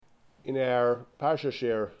In our Parsha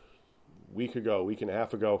share week and a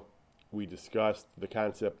half ago, we discussed the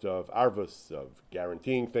concept of arvus, of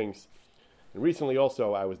guaranteeing things. And recently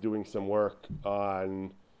also I was doing some work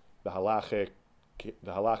on the halachic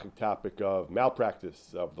topic of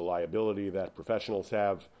malpractice, of the liability that professionals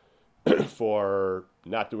have for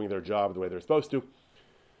not doing their job the way they're supposed to.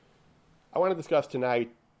 I want to discuss tonight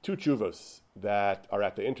two tshuvos that are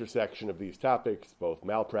at the intersection of these topics, both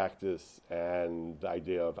malpractice and the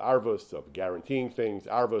idea of arvus, of guaranteeing things.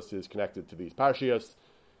 Arvus is connected to these parshias.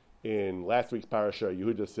 In last week's parasha,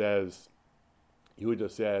 Yehuda says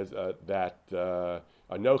that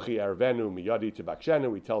Anochi arvenu miyadi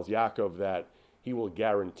tibakshenu. He tells Yaakov that he will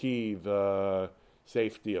guarantee the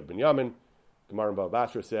safety of Binyamin. Gemara in Bava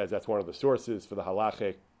Basra says that's one of the sources for the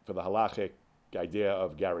halachic idea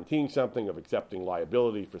of guaranteeing something, of accepting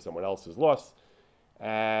liability for someone else's loss.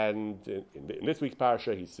 And in this week's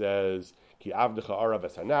parasha, he says, Ki avdecha arav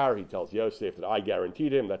eshanar. He tells Yosef that I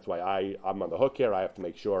guaranteed him. That's why I'm on the hook here. I have to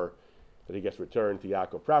make sure that he gets returned to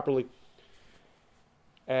Yaakov properly.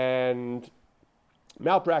 And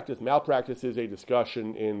malpractice is a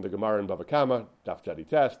discussion in the Gemara in Bava Kama, Daf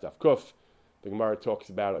Tes, Daf Kuf. The Gemara talks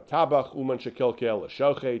about a tabach, uman shekilkel, a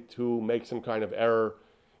shochet, who makes some kind of error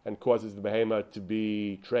and causes the behemoth to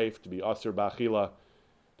be treif, to be aser ba'achila.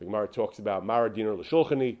 The Gemara talks about maradiner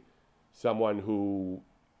l'shulchani, someone who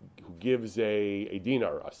gives a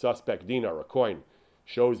dinar, a suspect dinar, a coin,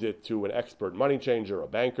 shows it to an expert money changer, a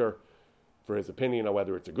banker, for his opinion on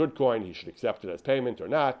whether it's a good coin, he should accept it as payment or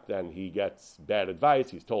not. Then he gets bad advice,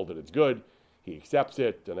 he's told that it's good, he accepts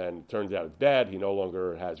it, and then it turns out it's bad. He no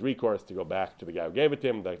longer has recourse to go back to the guy who gave it to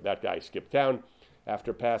him. That guy skipped town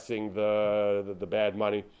after passing the bad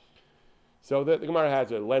money. So the Gemara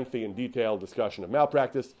has a lengthy and detailed discussion of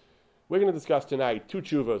malpractice. We're going to discuss tonight two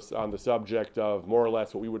tshuvos on the subject of more or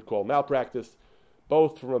less what we would call malpractice,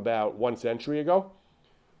 both from about 1 century ago.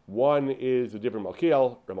 One is the Divrei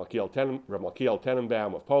Malkiel, Malkiel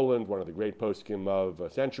Tenenbaum of Poland, one of the great poskim of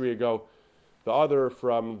a century ago. The other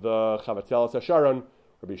from the Chavatzelas Hasharon,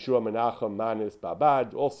 Rabbi Shua Menachem Manis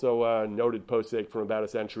Babad, also a noted posek from about a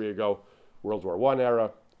century ago, World War I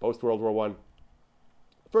era, post-World War I.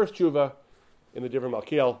 First tshuva in the Divrei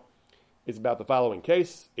Malkiel is about the following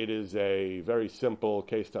case. It is a very simple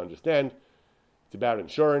case to understand. It's about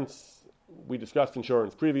insurance. We discussed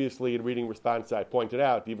insurance previously. In reading response, I pointed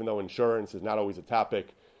out, even though insurance is not always a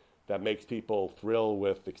topic that makes people thrill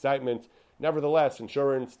with excitement, nevertheless,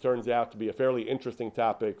 insurance turns out to be a fairly interesting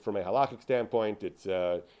topic from a halachic standpoint. It's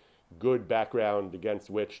a good background against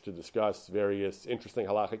which to discuss various interesting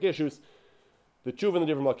halachic issues. The tshuva in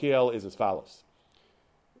the Divrei Malkiel is as follows.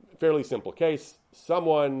 Fairly simple case.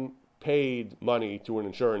 Someone paid money to an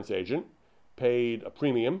insurance agent, paid a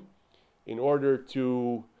premium, in order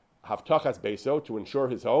to havtachas beso, to insure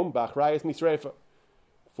his home, b'achrayas misreifa,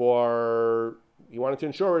 for he wanted to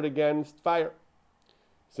insure it against fire.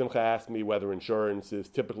 Simcha asked me whether insurances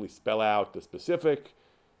typically spell out the specific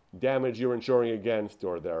damage you're insuring against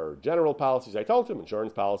or their general policies. I told him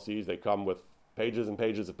insurance policies, they come with pages and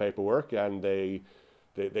pages of paperwork, and they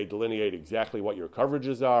delineate exactly what your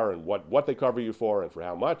coverages are and what they cover you for and for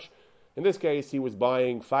how much. In this case, he was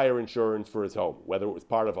buying fire insurance for his home, whether it was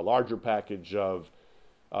part of a larger package of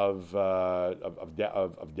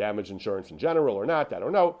damage insurance in general or not, I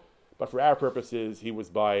don't know. But for our purposes, he was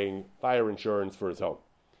buying fire insurance for his home.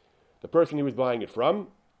 The person he was buying it from,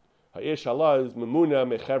 Ha'ish halaz memuna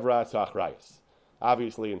mechevras ha'achrayas.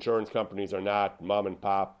 Obviously, insurance companies are not mom and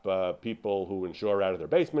pop people who insure out of their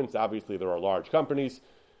basements. Obviously, there are large companies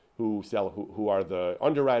who are the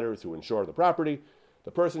underwriters who insure the property.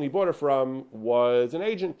 The person he bought it from was an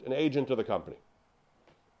agent of the company.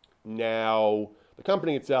 Now, the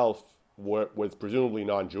company itself was presumably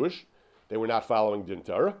non-Jewish. They were not following Din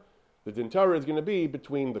Torah. The Din Torah is going to be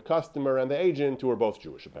between the customer and the agent, who are both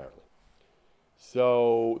Jewish, apparently.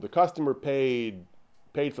 So the customer paid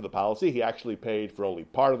for the policy. He actually paid for only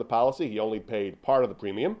part of the policy. He only paid part of the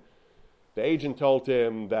premium. The agent told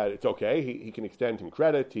him that it's okay. He can extend him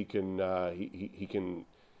credit. He can get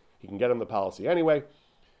him the policy anyway.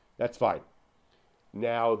 That's fine.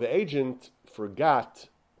 Now the agent forgot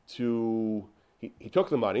to. He took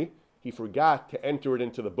the money. He forgot to enter it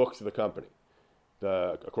into the books of the company,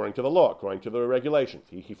 according to the law, according to the regulations.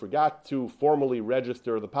 He forgot to formally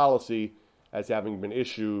register the policy as having been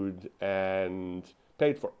issued and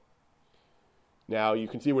paid for. Now, you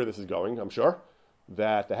can see where this is going, I'm sure,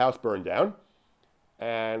 that the house burned down,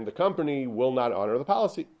 and the company will not honor the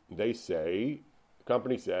policy. The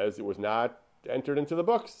company says it was not entered into the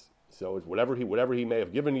books. So whatever he may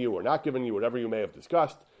have given you or not given you, whatever you may have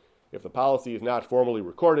discussed, if the policy is not formally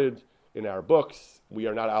recorded, in our books, we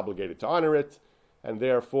are not obligated to honor it, and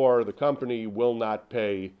therefore the company will not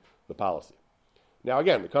pay the policy. Now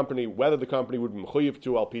again, whether the company would be mechuyev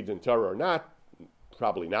to al pi din Torah or not,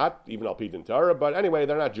 probably not, even al pi din Torah, but anyway,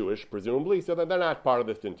 they're not Jewish, presumably, so that they're not part of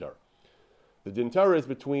this din Torah. The din Torah is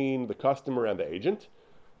between the customer and the agent.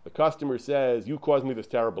 The customer says, you caused me this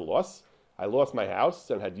terrible loss. I lost my house,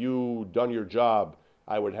 and had you done your job,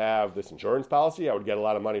 I would have this insurance policy. I would get a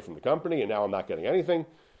lot of money from the company, and now I'm not getting anything.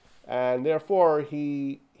 And therefore,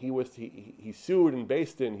 he sued in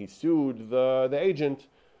Beis Din. He sued the agent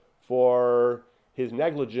for his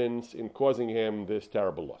negligence in causing him this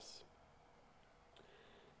terrible loss.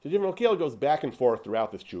 So Divin Malkiel goes back and forth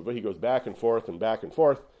throughout this tshuva. He goes back and forth and back and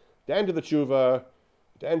forth. At the end of the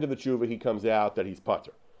tshuva, he comes out that he's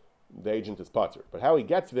patur. The agent is patur. But how he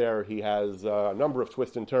gets there, he has a number of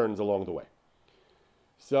twists and turns along the way.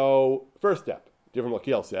 So, first step, Divin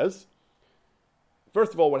Malkiel says,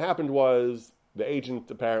 first of all, what happened was the agent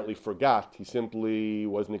apparently forgot. He simply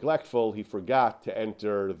was neglectful. He forgot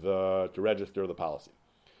to register the policy.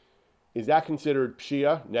 Is that considered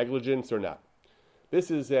pshia, negligence, or not?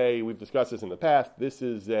 We've discussed this in the past. This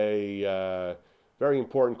is a very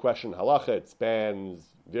important question in halacha. It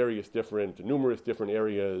spans numerous different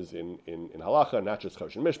areas in halacha, not just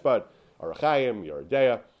Choshen Mishpat, Orach Chaim, Yoreh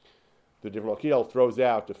De'ah. The Divin Malkiel throws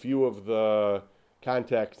out a few of the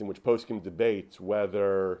contexts in which poskim debate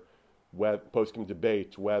whether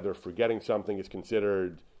forgetting something is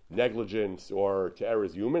considered negligence or to err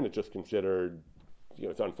is human. It's just considered,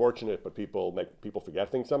 it's unfortunate, but people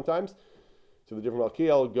forget things sometimes. So the Divin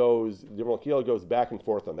Malkiel goes back and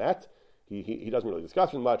forth on that. He doesn't really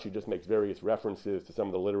discuss it much. He just makes various references to some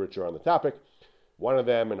of the literature on the topic. One of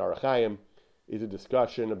them in Orach Chaim is a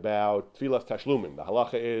discussion about tfilas tashlumin. The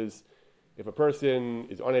halacha is, if a person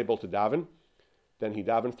is unable to daven, then he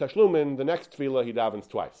davens tashlumin. The next tefillah he davens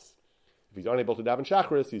twice. If he's unable to daven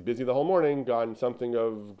shachris, he's busy the whole morning on something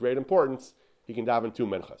of great importance, he can daven 2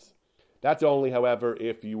 minchas. That's only, however,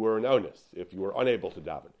 if you were an onus, if you were unable to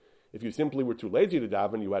daven. If you simply were too lazy to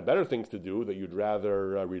daven, you had better things to do, that you'd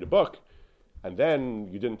rather read a book, and then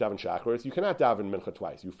you didn't daven shachris, you cannot daven mincha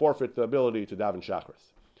twice. You forfeit the ability to daven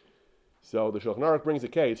shachris. So the Shulchan Aruch brings a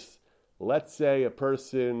case. Let's say a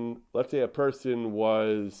person didn't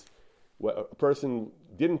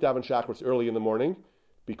daven shachris early in the morning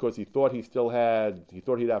because he thought he'd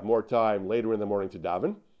have more time later in the morning to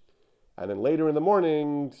daven, and then later in the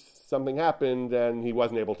morning something happened and he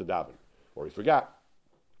wasn't able to daven, or he forgot.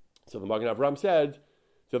 So the Magen Avraham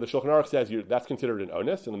so the Shulchan Aruch says that's considered an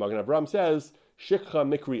onus, and the Magen Avraham says shikha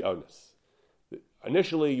mikri onus.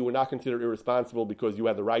 Initially, you were not considered irresponsible because you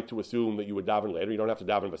had the right to assume that you would daven later. You don't have to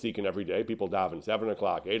daven vasikin every day. People daven 7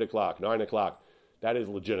 o'clock, 8 o'clock, 9 o'clock. That is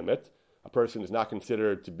legitimate. A person is not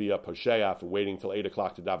considered to be a posheya for waiting till 8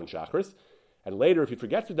 o'clock to daven shachris. And later, if he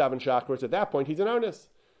forgets to daven shachris, at that point, he's an onus.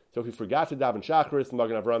 So if he forgot to daven shachris, the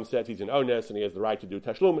Magen Avraham says he's an onus and he has the right to do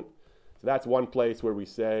tashlumin. So that's one place where we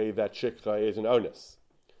say that shikha is an onus.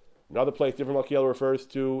 Another place Divin Malkiel refers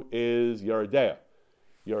to is Yoreh De'ah.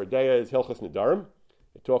 Yoreh De'ah is Hilchos Nedarim.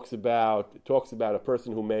 It talks about a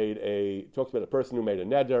person who made a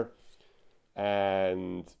neder,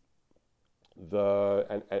 and the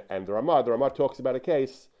Ramah talks about a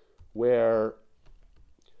case where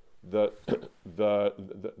the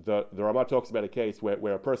Ramah talks about a case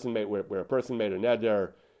where a person made a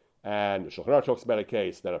neder, and Shulchan Aruch talks about a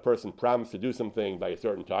case that a person promised to do something by a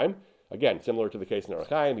certain time. Again, similar to the case in Orach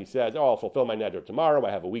Chaim, he says, I'll fulfill my neder tomorrow,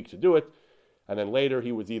 I have a week to do it. And then later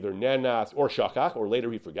he was either nenas or shachach, or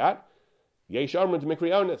later he forgot. Yesh amrin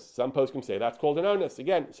mikri onus. Some poskim say that's called an onus.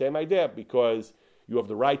 Again, same idea, because you have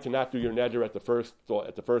the right to not do your neder at the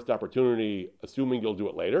first opportunity, assuming you'll do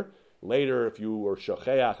it later. Later, if you were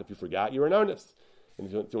shacheach, if you forgot, you're an onus.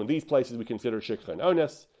 And so in these places we consider shikha an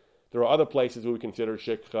onus. There are other places where we consider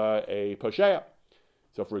shikha a posheya.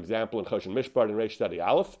 So for example, in Choshen Mishpat and Reish Study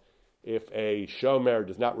Aleph, if a shomer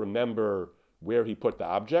does not remember where he put the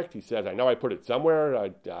object, he says, I know I put it somewhere,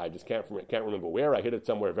 I just can't remember where, I hid it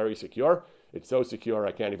somewhere very secure, it's so secure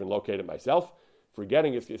I can't even locate it myself.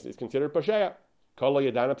 Forgetting is considered posheya. Kol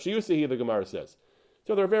yadana pshiyusihi, the Gemara says.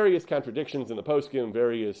 So there are various contradictions in the poskim,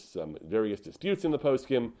 various disputes in the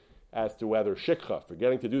poskim as to whether shikha,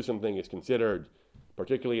 forgetting to do something, is considered,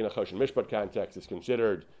 particularly in a Choshen Mishpat context, is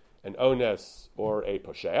considered an ones or a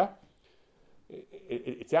posheya.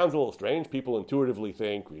 It sounds a little strange. People intuitively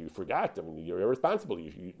think, you forgot, you're irresponsible,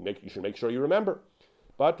 you should make sure you remember.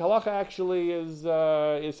 But halacha actually is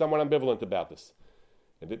somewhat ambivalent about this.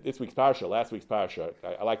 And this week's parsha, last week's parsha,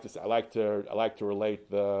 I like to relate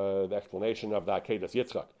the explanation of the Akedas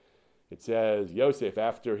Yitzchak. It says Yosef,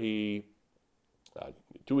 after he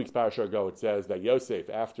 2 weeks parasha ago, it says that Yosef,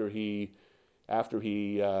 after he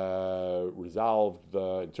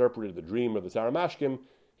interpreted the dream of the Saramashkim,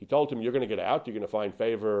 he told him, "You're going to get out. You're going to find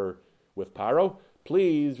favor with Paro.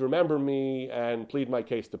 Please remember me and plead my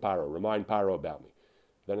case to Paro. Remind Paro about me."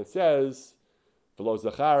 Then it says, "V'lo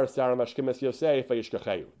zachar Saramashkim es Yosef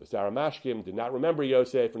vayishkachehu." The Saramashkim did not remember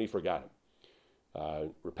Yosef and he forgot him.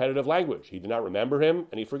 Repetitive language. He did not remember him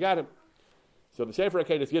and he forgot him. So the Sefer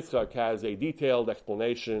Akedah Yitzchak has a detailed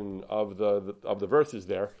explanation of the verses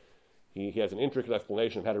there. He has an intricate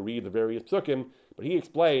explanation of how to read the various psukim, but he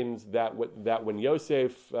explains that when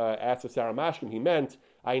Yosef asked the Saramashkim, he meant,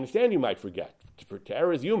 I understand you might forget. To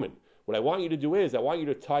err is human. What I want you to do is, I want you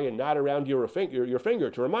to tie a knot around your finger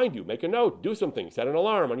to remind you. Make a note, do something, set an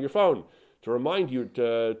alarm on your phone to remind you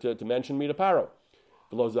to mention me to Paro.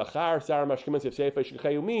 V'lo zachar Saramashkim es Yosef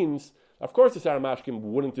vayishkachehu means, of course the Saramashkim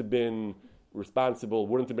wouldn't have been responsible,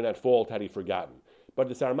 wouldn't have been at fault had he forgotten. But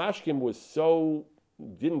the Saramashkim was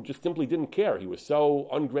simply didn't care. He was so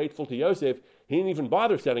ungrateful to Yosef, he didn't even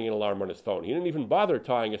bother setting an alarm on his phone. He didn't even bother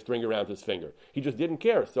tying a string around his finger. He just didn't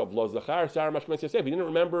care. So V'lo zachar Saramashkim es Yosef, he didn't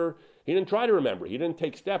remember, he didn't try to remember, he didn't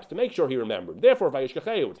take steps to make sure he remembered. Therefore,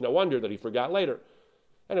 vayishkachehu, it's no wonder that he forgot later.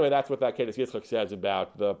 Anyway, that's what that Akedah Yitzchak says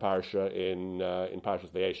about the parsha in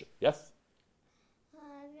Parshas Vayeshev. Yes? I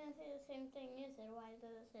was going to say the same thing you said. Why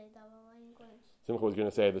does it say double language? Simcha was going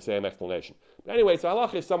to say the same explanation. But anyway, so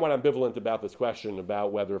halacha is somewhat ambivalent about this question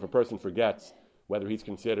about whether if a person forgets, whether he's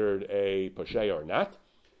considered a posheya or not.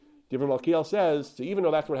 Divin Malkiel says, so even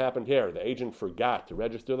though that's what happened here, the agent forgot to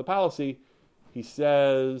register the policy, he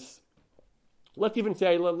says, let's even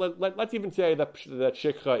say that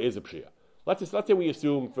shikha is a pshia. Let's say we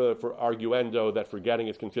assume for arguendo that forgetting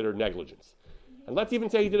is considered negligence. And let's even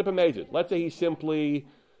say he did it b'mezid. Let's say he simply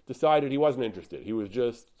decided he wasn't interested. He was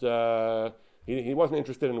just he wasn't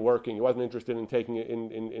interested in working. He wasn't interested in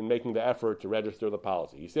in making the effort to register the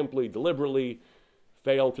policy. He simply deliberately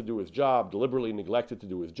failed to do his job, deliberately neglected to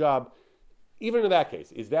do his job. Even in that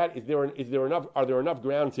case, are there enough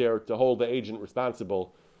grounds here to hold the agent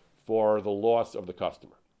responsible for the loss of the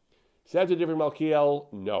customer? Says the Divin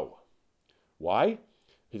Malkiel, no. Why?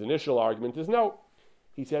 His initial argument is no.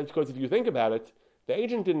 He says because if you think about it, the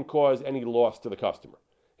agent didn't cause any loss to the customer.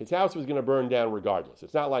 His house was going to burn down regardless.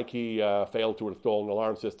 It's not like he failed to install an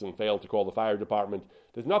alarm system, failed to call the fire department.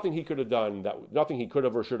 There's nothing he could have done, nothing he could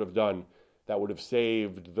have or should have done that would have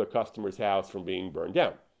saved the customer's house from being burned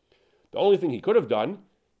down. The only thing he could have done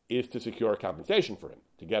is to secure compensation for him,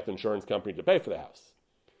 to get the insurance company to pay for the house.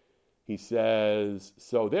 He says,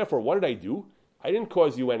 so therefore, what did I do? I didn't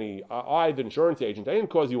cause you any, the insurance agent, I didn't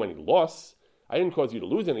cause you any loss. I didn't cause you to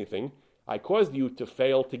lose anything. I caused you to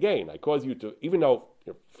fail to gain. I caused you to, even though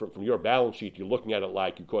from your balance sheet you're looking at it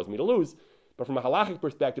like you caused me to lose, but from a halachic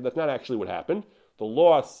perspective, that's not actually what happened. The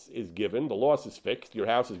loss is given, the loss is fixed, your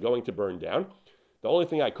house is going to burn down. The only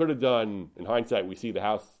thing I could have done, in hindsight, we see the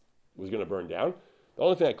house was going to burn down. The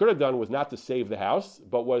only thing I could have done was not to save the house,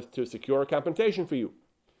 but was to secure compensation for you.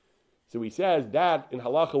 So he says that in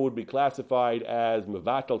halacha would be classified as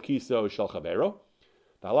mevatel kiso shel chavero.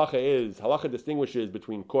 The halacha distinguishes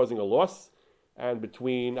between causing a loss and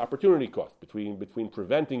between opportunity cost, between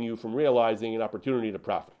preventing you from realizing an opportunity to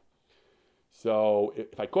profit. So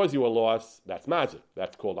if I cause you a loss, that's mazik.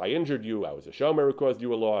 That's called I injured you, I was a shomer who caused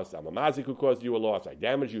you a loss, I'm a mazik who caused you a loss, I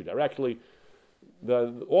damaged you directly.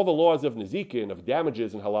 All the laws of nezikin, of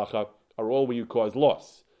damages in halacha, are all where you cause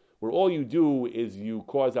loss. Where all you do is you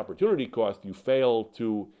cause opportunity cost, you fail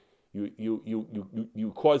to,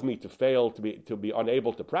 you cause me to fail to be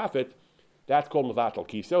unable to profit. That's called mevatel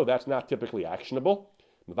kiso. That's not typically actionable.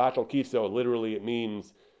 Mevatel kiso, literally it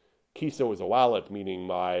means, kiso is a wallet, meaning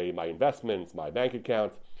my investments, my bank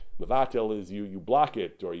account. Mevatel is you block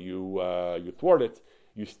it or you thwart it.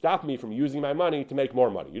 You stop me from using my money to make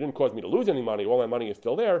more money. You didn't cause me to lose any money. All my money is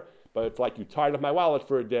still there. But it's like you tied up my wallet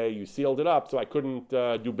for a day, you sealed it up, so I couldn't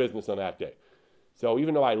do business on that day. So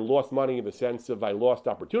even though I lost money in the sense of I lost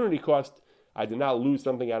opportunity cost, I did not lose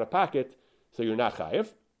something out of pocket, so you're not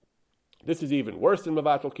chayiv. This is even worse than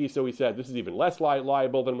mevatel kiso, he said. This is even less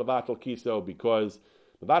liable than mevatel kiso because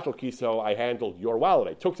mevatel kiso, I handled your wallet.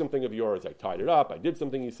 I took something of yours, I tied it up, I did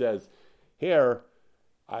something, he says. Here,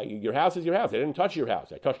 your house is your house. I didn't touch your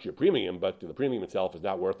house. I touched your premium, but the premium itself is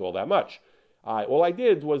not worth all that much. All I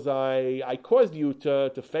did was I caused you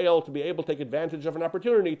to fail to be able to take advantage of an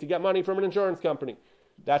opportunity to get money from an insurance company.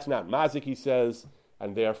 That's not mazik, he says,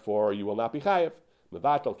 and therefore you will not be chayiv.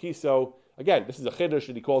 Mevatel kiso, again, this is a chiddush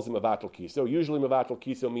that he calls it mevatel kiso. Usually mevatel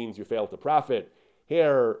kiso means you fail to profit.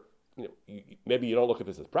 Here, maybe you don't look at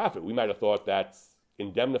this as profit. We might have thought that's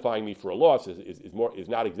indemnifying me for a loss is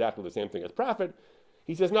not exactly the same thing as profit.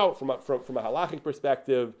 He says no. From a halachic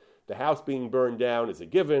perspective, the house being burned down is a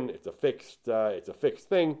given. It's a fixed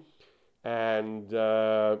thing, and we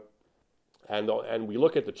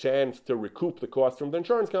look at the chance to recoup the cost from the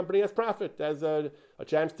insurance company as profit, as a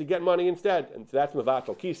chance to get money instead. And so that's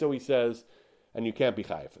mevatel kiso, he says, and you can't be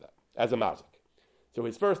chayav for that as a mazik. So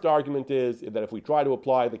his first argument is that if we try to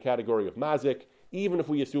apply the category of mazik, even if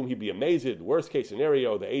we assume he'd be a mazid, worst case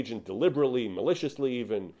scenario, the agent deliberately, maliciously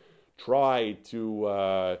even tried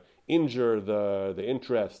to injure the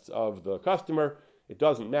interests of the customer, it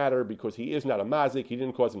doesn't matter because he is not a mazik. He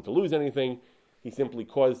didn't cause him to lose anything. He simply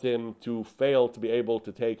caused him to fail to be able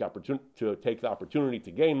to take the opportunity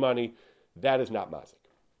to gain money. That is not mazik.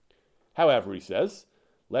 However, he says,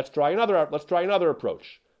 let's try another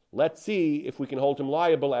approach. Let's see if we can hold him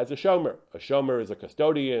liable as a shomer. A shomer is a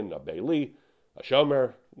custodian, a beili, a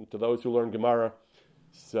shomer, to those who learn Gemara.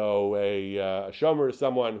 So a shomer is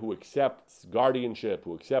someone who accepts guardianship,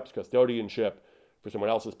 who accepts custodianship for someone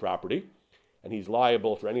else's property, and he's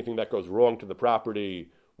liable for anything that goes wrong to the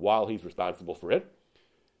property while he's responsible for it.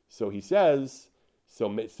 So he says, so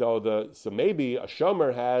maybe a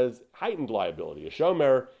shomer has heightened liability. A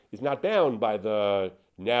shomer is not bound by the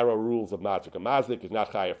narrow rules of mazik. A mazik is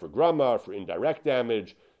not chayav for grama, for indirect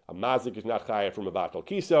damage. A mazik is not chayav for mevatel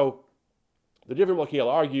kiso. The Divrei Malkiel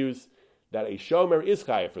argues that a shomer is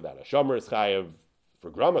chayav for that. A shomer is chayav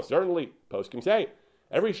for grama, certainly. Poskim say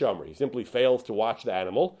every shomer, he simply fails to watch the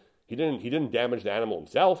animal. He didn't damage the animal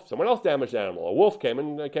himself. Someone else damaged the animal. A wolf came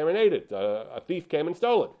and ate it. A thief came and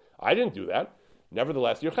stole it. I didn't do that.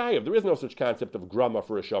 Nevertheless, you're chayav. There is no such concept of grama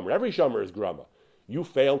for a shomer. Every shomer is grama. You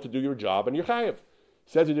failed to do your job and you're chayav.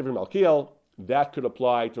 Says the Divrei Malkiel, that could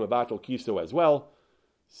apply to mevatel kiso as well.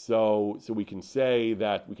 So we can say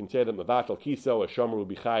that mevatel kiso, a shomer would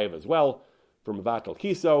be chayav as well for mevatel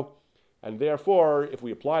kiso, and therefore, if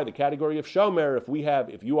we apply the category of shomer,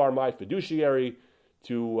 if you are my fiduciary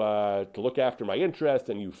to look after my interest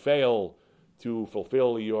and you fail to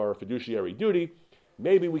fulfill your fiduciary duty,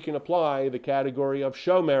 maybe we can apply the category of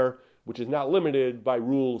shomer, which is not limited by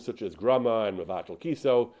rules such as grama and mevatel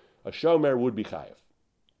kiso. A shomer would be chayav.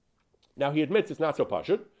 Now he admits it's not so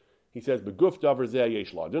pashut. He says, "Beguf davar zeh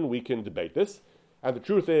yesh ladin." We can debate this, and the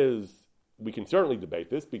truth is, we can certainly debate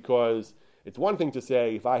this because it's one thing to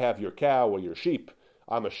say, if I have your cow or your sheep,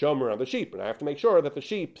 I'm a shomer on the sheep, and I have to make sure that the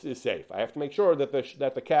sheep is safe. I have to make sure that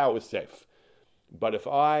the cow is safe. But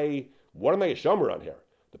what am I a shomer on here?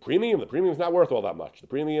 The premium is not worth all that much. The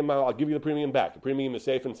premium, I'll give you the premium back. The premium is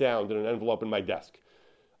safe and sound in an envelope in my desk.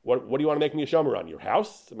 What do you want to make me a shomer on? Your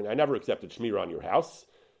house? I mean, I never accepted shmira on your house.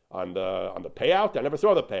 On the payout, I never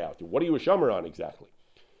saw the payout. What are you a shomer on exactly?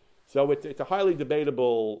 So it's a highly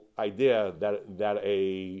debatable idea that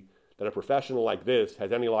a professional like this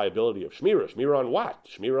has any liability of shmira. Shmira on what?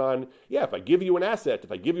 Shmira on, if I give you an asset,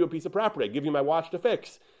 if I give you a piece of property, I give you my watch to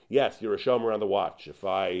fix. Yes, you're a shomer on the watch. If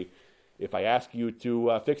I ask you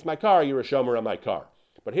to fix my car, you're a shomer on my car.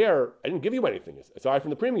 But here, I didn't give you anything aside from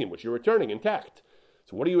the premium, which you're returning intact.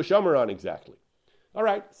 So what are you a shomer on exactly? All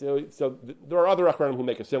right, so there are other achronim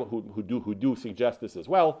who do suggest this as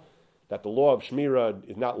well, that the law of shmira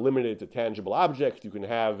is not limited to tangible objects. You can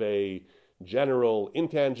have a general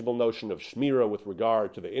intangible notion of shmira with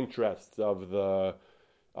regard to the interests of your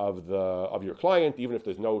client, even if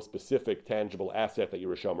there's no specific tangible asset that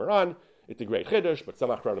you're a shomer on. It's a great chiddush, but some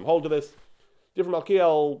achronim hold to this. Divrei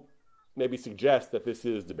Malkiel maybe suggests that this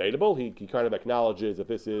is debatable. He kind of acknowledges that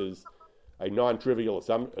this is a non-trivial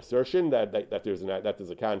assertion that there's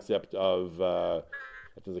a concept of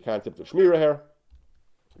shmira here,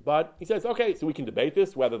 but he says, okay, so we can debate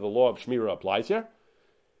this whether the law of shmira applies here.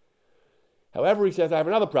 However, he says I have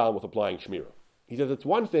another problem with applying shmira. He says it's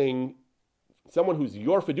one thing, someone who's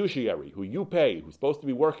your fiduciary, who you pay, who's supposed to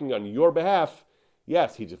be working on your behalf.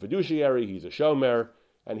 Yes, he's a fiduciary, he's a shomer,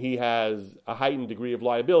 and he has a heightened degree of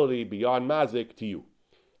liability beyond mazik to you.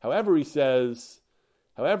 However, he says,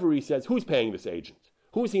 who's paying this agent?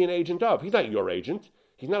 Who's he an agent of? He's not your agent.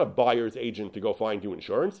 He's not a buyer's agent to go find you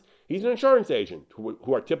insurance. He's an insurance agent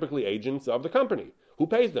who are typically agents of the company. Who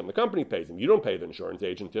pays them? The company pays them. You don't pay the insurance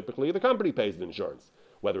agent typically. The company pays the insurance.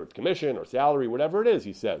 Whether it's commission or salary, whatever it is,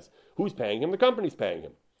 he says. Who's paying him? The company's paying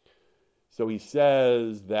him. So he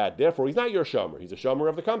says that, therefore, he's not your shomer. He's a shomer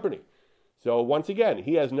of the company. So once again,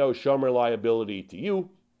 he has no shomer liability to you.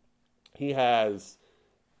 He has...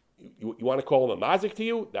 You want to call him a mazik to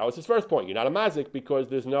you? That was his first point. You're not a mazik because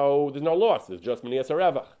there's no loss. There's just minias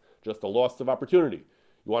harevach, just a loss of opportunity.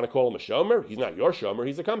 You want to call him a shomer? He's not your shomer.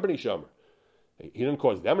 He's a company shomer. He didn't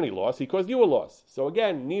cause them any loss. He caused you a loss. So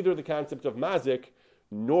again, neither the concept of mazik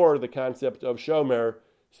nor the concept of shomer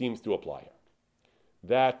seems to apply here.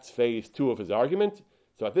 That's phase 2 of his argument.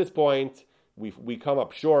 So at this point, we come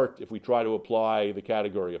up short if we try to apply the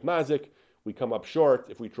category of mazik. We come up short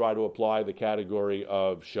if we try to apply the category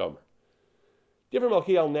of shomer. Divrei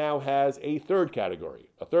Malkiel now has a third category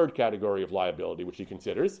of liability, which he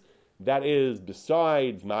considers. That is,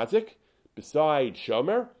 besides mazik, besides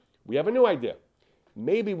shomer, we have a new idea.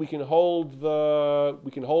 Maybe we can hold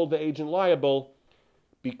the agent liable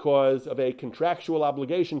because of a contractual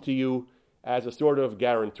obligation to you as a sort of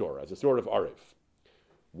guarantor, as a sort of arev.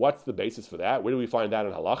 What's the basis for that? Where do we find that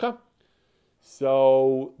in halacha?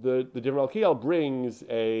 So the Divrei Malkiel brings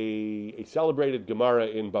a celebrated Gemara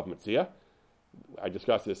in Bava Metzia. I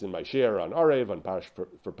discussed this in my share on Arev, on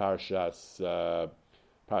for Parshas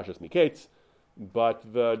Miketz. But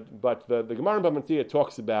the Gemara in Bava Metzia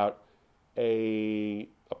talks about a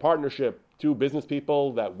partnership, two business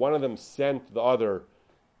people, that one of them sent the other,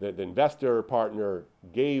 the investor partner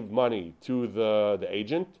gave money to the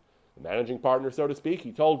agent, the managing partner, so to speak.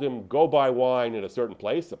 He told him, go buy wine at a certain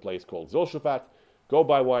place, a place called Zolshafat. Go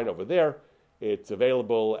buy wine over there. It's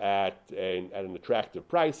available at an attractive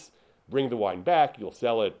price. Bring the wine back. You'll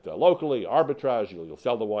sell it locally, arbitrage. You'll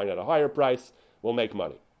sell the wine at a higher price. We'll make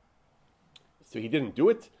money. So he didn't do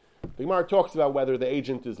it. The Gemara talks about whether the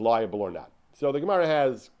agent is liable or not. So the Gemara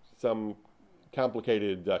has some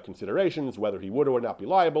complicated considerations, whether he would or would not be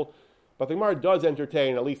liable. But the Gemara does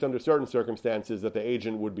entertain, at least under certain circumstances, that the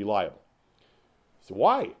agent would be liable. So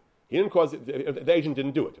why? He didn't cause it, if the agent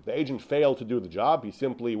didn't do it. If the agent failed to do the job, he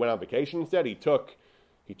simply went on vacation instead. He took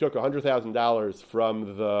 $100,000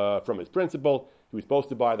 from his principal. He was supposed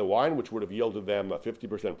to buy the wine, which would have yielded them a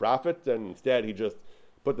 50% profit, and instead he just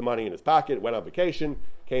put the money in his pocket, went on vacation,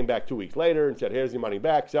 came back 2 weeks later and said, here's your money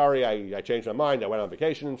back. Sorry, I changed my mind. I went on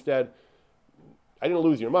vacation instead. I didn't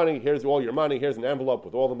lose your money. Here's all your money. Here's an envelope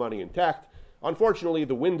with all the money intact. Unfortunately,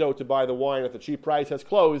 the window to buy the wine at the cheap price has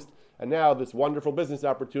closed, and now this wonderful business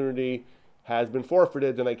opportunity has been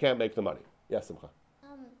forfeited, and they can't make the money. Yes, Simcha.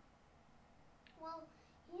 Well,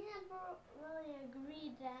 he never really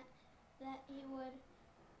agreed that he would.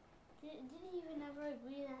 Did he even ever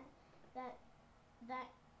agree that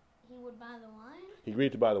he would buy the wine? He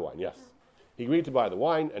agreed to buy the wine. Yes, he agreed to buy the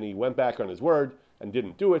wine, and he went back on his word and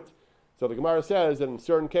didn't do it. So the Gemara says that in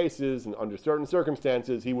certain cases and under certain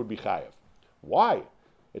circumstances, he would be chayav. Why?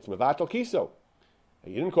 It's mevatel kiso.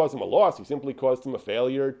 He didn't cause him a loss. He simply caused him a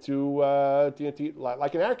failure to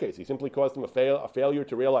like in our case, he simply caused him a failure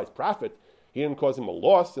to realize profit. He didn't cause him a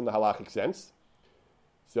loss in the halachic sense.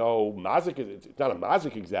 So mazik it's not a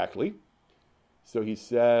mazik exactly. So he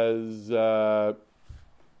says.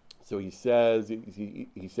 He said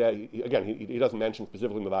again. He doesn't mention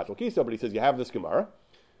specifically mevatel kiso, but he says you have this Gemara.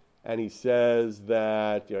 And he says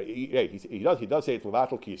that he does say it's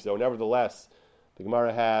mevatel kiso. Nevertheless, the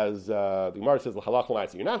Gemara says l'halach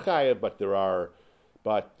l'maisa you're not chayav,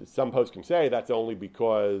 but some posts can say that's only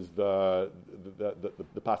because the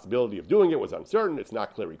possibility of doing it was uncertain. It's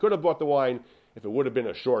not clear he could have bought the wine. If it would have been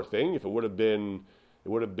a sure thing, if it would have been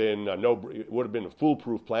a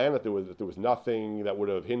foolproof plan, that there was nothing that would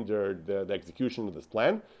have hindered the execution of this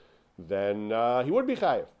plan, then he would be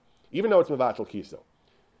chayav, even though it's mevatel kiso.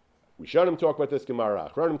 We showed him talk about this Gemara.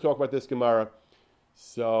 Achronim talk about this Gemara.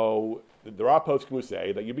 So there are poskim who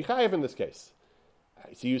say that you'd be chayav in this case.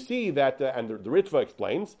 So you see that, and the Ritva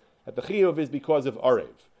explains that the chiyuv is because of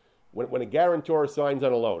arev. When a guarantor signs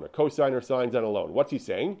on a loan, a co-signer signs on a loan, what's he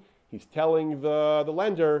saying? He's telling the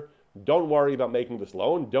lender, don't worry about making this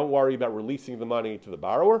loan. Don't worry about releasing the money to the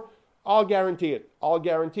borrower. I'll guarantee it.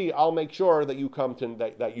 I'll make sure that you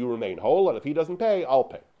that you remain whole, and if he doesn't pay, I'll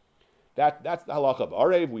pay. That's the halacha of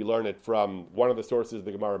arev. We learn it from one of the sources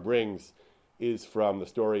the Gemara brings is from the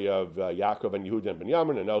story of Yaakov and Yehuda and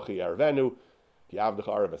Binyamin and Ochi Erevenu, the Avdach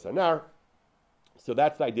Arev Esanar. So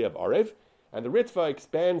that's the idea of arev. And the Ritva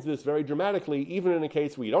expands this very dramatically, even in a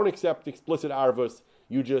case where you don't accept explicit arvus.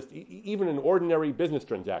 You just, even in ordinary business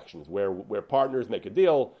transactions where partners make a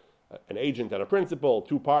deal, an agent and a principal,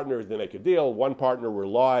 two partners, they make a deal, one partner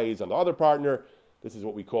relies on the other partner. This is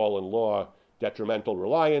what we call in law detrimental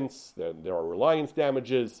reliance. There are reliance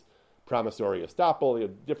damages, promissory estoppel,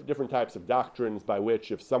 different types of doctrines by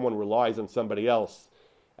which if someone relies on somebody else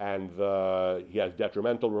and he has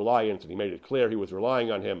detrimental reliance and he made it clear he was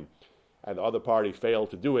relying on him and the other party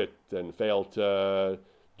failed to do it and failed to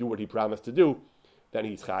do what he promised to do, then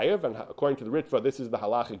he's chayev. And according to the Ritva, this is the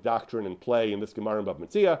halachic doctrine in play in this Gemara in Bava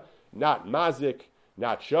Metzia, not mazik,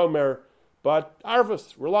 not shomer, but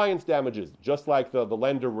arvus, reliance damages, just like the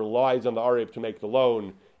lender relies on the arev to make the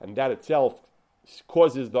loan, and that itself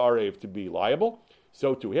causes the arev to be liable.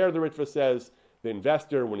 So to here the Ritva says The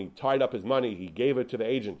investor, when he tied up his money, he gave it to the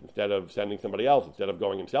agent instead of sending somebody else, instead of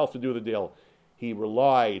going himself to do the deal. He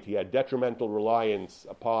had detrimental reliance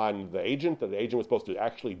upon the agent, that the agent was supposed to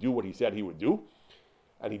actually do what he said he would do,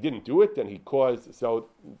 and he didn't do it, and he caused, so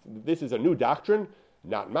this is a new doctrine,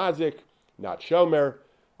 not mazik, not shomer,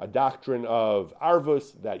 a doctrine of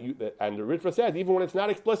arvus, and the Ritva says, even when it's not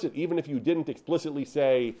explicit, even if you didn't explicitly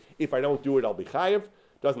say, if I don't do it, I'll be chayiv,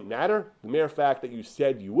 doesn't matter. The mere fact that you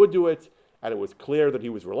said you would do it, and it was clear that he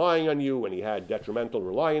was relying on you, and he had detrimental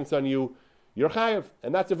reliance on you, you're chayiv,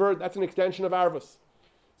 and that's an extension of arvus.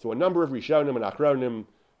 So a number of Rishonim and Achronim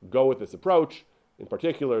go with this approach. In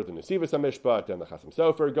particular, the Nesivos HaMishpat and the Chasam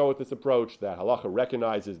Sofer go with this approach, that halacha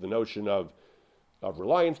recognizes the notion of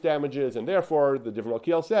reliance damages, and therefore the Divrei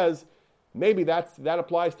Malkiel says, maybe that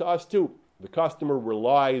applies to us too. The customer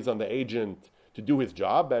relies on the agent to do his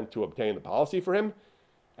job and to obtain the policy for him,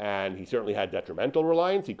 and he certainly had detrimental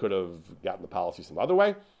reliance. He could have gotten the policy some other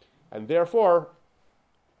way, and therefore,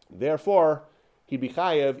 he'd be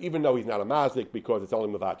chayev, even though he's not a mazik, because it's only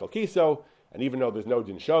mevatel kiso, and even though there's no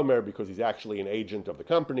din shomer, because he's actually an agent of the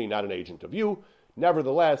company, not an agent of you.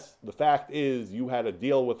 Nevertheless, the fact is, you had a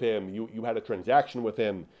deal with him, you had a transaction with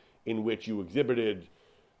him, in which you exhibited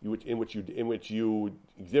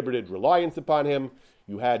reliance upon him.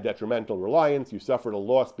 You had detrimental reliance. You suffered a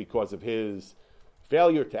loss because of his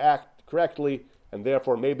failure to act correctly, and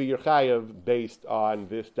therefore maybe you're chayev based on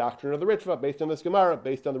this doctrine of the Ritva, based on this Gemara,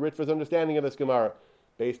 based on the Ritva's understanding of this Gemara,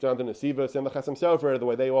 based on the Nesivos and the Chasam Sofer, the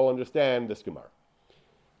way they all understand this Gemara.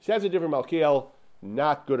 Says the Divrei Malkiel,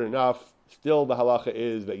 not good enough. Still, the halacha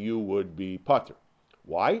is that you would be pater.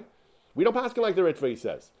 Why? We don't paskin like the Ritva, he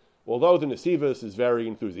says. Although the Nesivos is very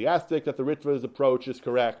enthusiastic that the Ritva's approach is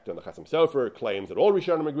correct, and the Chasam Sofer claims that all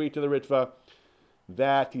Rishonim agree to the Ritva,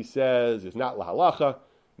 that, he says, is not lahalacha.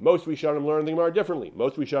 Most Rishonim learn the Gemara differently.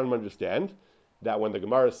 Most Rishonim understand that when the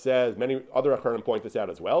Gemara says, many other Acharonim point this out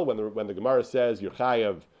as well, when the Gemara says, you're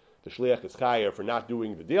chayev, the shliach is chayev for not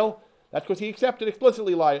doing the deal, that's because he accepted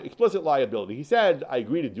explicit liability. He said, I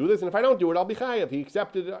agree to do this, and if I don't do it, I'll be chayev.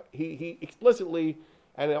 He explicitly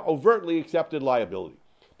and overtly accepted liability.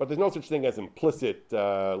 But there's no such thing as implicit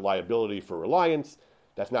liability for reliance.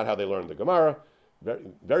 That's not how they learned the Gemara.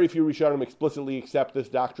 Very few Rishonim explicitly accept this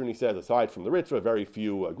doctrine. He says, aside from the Ritva, very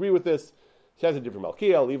few agree with this. Says a different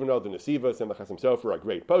Malkiel, even though the Nesivos and the Chasam Sofer are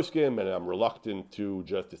great poskim, and I'm reluctant to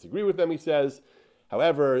just disagree with them, he says.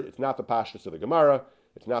 However, it's not the pashtus of the Gemara.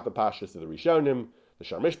 It's not the pashtus of the Rishonim. The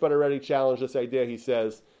Shar Mishpat already challenged this idea, he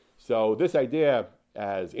says. So this idea,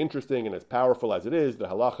 as interesting and as powerful as it is, the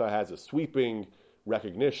halacha has a sweeping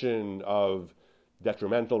recognition of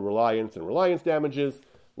detrimental reliance and reliance damages.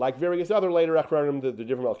 Like various other later Achronim, the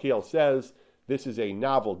Divrei Malkiel says, this is a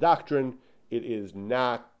novel doctrine. It is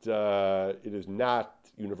not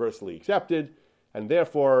universally accepted, and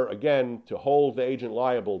therefore, again, to hold the agent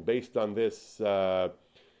liable based on this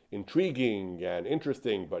intriguing and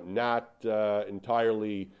interesting, but not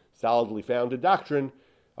entirely solidly founded doctrine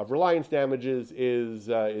of reliance damages is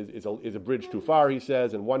a bridge too far, he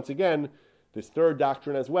says. And once again, this third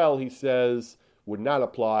doctrine as well, he says, would not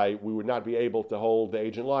apply. We would not be able to hold the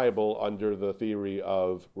agent liable under the theory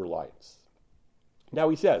of reliance. Now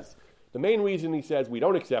he says, the main reason he says we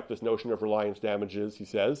don't accept this notion of reliance damages, he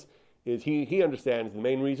says, is he understands the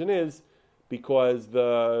main reason is because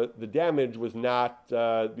the damage was not,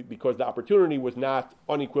 because the opportunity was not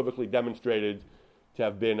unequivocally demonstrated to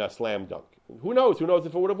have been a slam dunk. Who knows? Who knows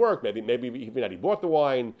if it would have worked? Maybe even had he bought the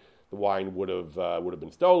wine would have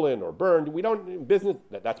been stolen or burned. We don't, in business,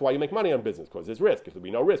 that's why you make money on business, because there's risk. If there'd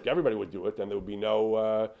be no risk, everybody would do it, and there would be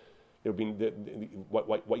no,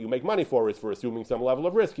 what you make money for is for assuming some level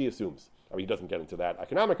of risk, he assumes. I mean, he doesn't get into that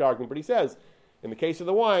economic argument, but he says, in the case of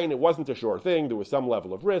the wine, it wasn't a sure thing, there was some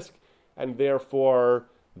level of risk, and therefore,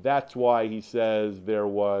 that's why he says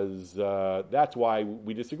that's why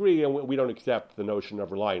we disagree, and we don't accept the notion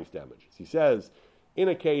of reliance damages. He says, in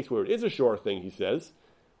a case where it is a sure thing, he says,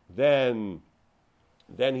 then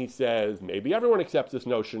he says, maybe everyone accepts this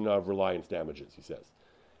notion of reliance damages, he says.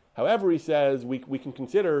 However, he says, we can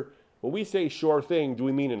consider, when we say sure thing, do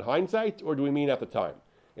we mean in hindsight, or do we mean at the time?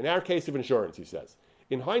 In our case of insurance, he says,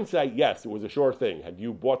 in hindsight, yes, it was a sure thing. Had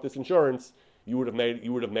you bought this insurance, you would have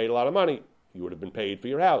made a lot of money. You would have been paid for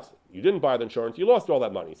your house. You didn't buy the insurance, you lost all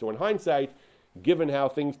that money. So in hindsight, given how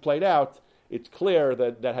things played out, it's clear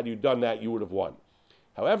that had you done that, you would have won.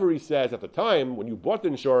 However, he says, at the time, when you bought the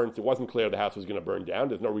insurance, it wasn't clear the house was going to burn down.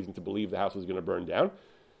 There's no reason to believe the house was going to burn down.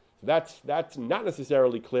 So that's not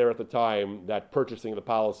necessarily clear at the time that purchasing the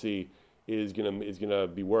policy is going to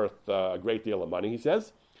be worth a great deal of money, he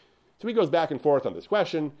says. So he goes back and forth on this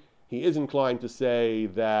question. he is inclined to say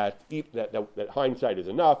that hindsight is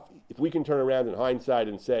enough. If we can turn around in hindsight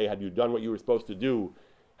and say, had you done what you were supposed to do,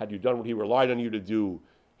 had you done what he relied on you to do,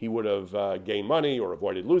 he would have gained money or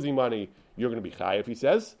avoided losing money, you're going to be chayav, he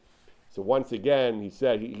says. So once again, he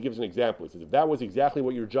gives an example. He says, if that was exactly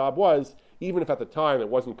what your job was, even if at the time it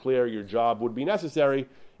wasn't clear your job would be necessary,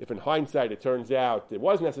 if in hindsight it turns out it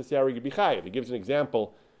was necessary, you'd be chayav. He gives an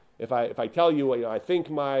example. If I tell you, I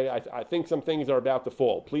think some things are about to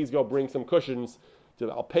fall. Please go bring some cushions.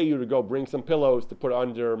 I'll pay you to go bring some pillows to put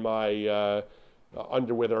under my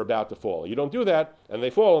underwear that are about to fall. You don't do that, and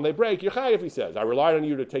they fall and they break. You're chayav, he says. I relied on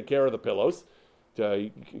you to take care of the pillows.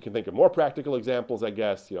 You can think of more practical examples, I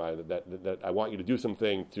guess. That I want you to do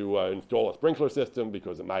something to install a sprinkler system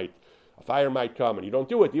because a fire might come, and you don't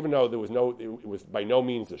do it, even though it was by no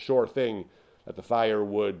means a sure thing that the fire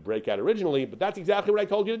would break out originally, but that's exactly what I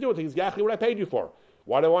told you to do. It's exactly what I paid you for.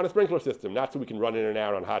 Why do I want a sprinkler system? Not so we can run in and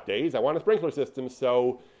out on hot days. I want a sprinkler system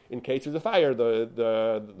so in case there's a fire,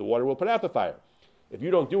 the water will put out the fire. If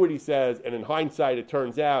you don't do it, he says, and in hindsight it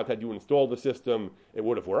turns out had you installed the system, it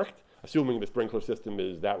would have worked, assuming the sprinkler system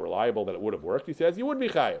is that reliable that it would have worked, he says, you would be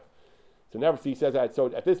chayav. He says that, so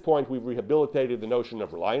at this point we've rehabilitated the notion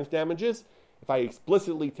of reliance damages. If I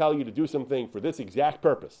explicitly tell you to do something for this exact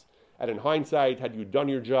purpose, and in hindsight, had you done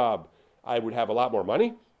your job, I would have a lot more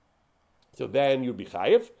money. So then you'd be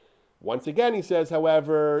chayiv. Once again, he says,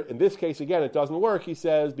 however, in this case, again, it doesn't work. He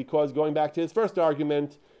says, because going back to his first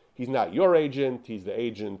argument, he's not your agent, he's the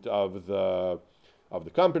agent of the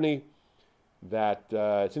company. That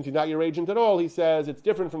since he's not your agent at all, he says, it's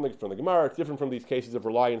different from the Gemara, it's different from these cases of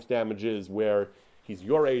reliance damages where he's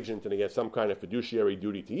your agent and he has some kind of fiduciary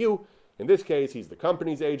duty to you. In this case, he's the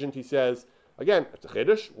company's agent, he says. Again, it's a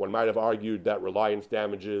chiddush. One might have argued that reliance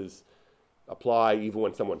damages apply even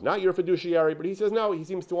when someone's not your fiduciary, but he says no. He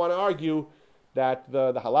seems to want to argue that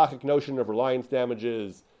the halachic notion of reliance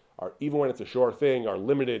damages are, even when it's a sure thing, are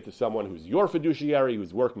limited to someone who's your fiduciary,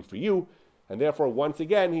 who's working for you, and therefore, once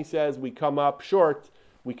again, he says we come up short.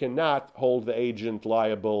 We cannot hold the agent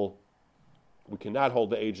liable. We cannot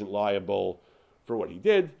hold the agent liable for what he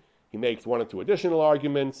did. He makes one or two additional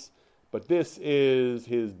arguments. But this is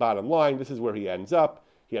his bottom line. This is where he ends up.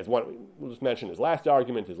 He has one. We'll just mention his last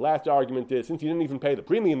argument. His last argument is, since you didn't even pay the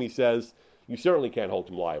premium, he says, you certainly can't hold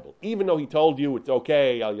him liable. Even though he told you it's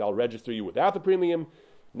okay, I'll register you without the premium.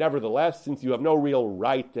 Nevertheless, since you have no real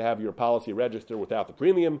right to have your policy register without the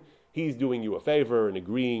premium, he's doing you a favor and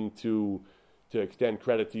agreeing to extend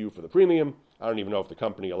credit to you for the premium. I don't even know if the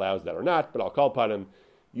company allows that or not, but I'll call upon him.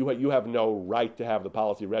 You have no right to have the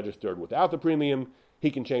policy registered without the premium. He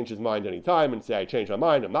can change his mind any time and say, I changed my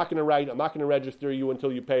mind, I'm not going to register you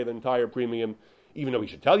until you pay the entire premium, even though he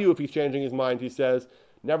should tell you if he's changing his mind, he says.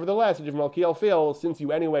 Nevertheless, Rav Malkiel feels, since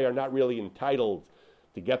you anyway are not really entitled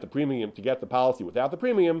to get the premium, to get the policy without the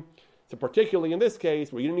premium, so particularly in this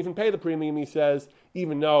case, where you didn't even pay the premium, he says,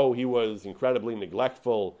 even though he was incredibly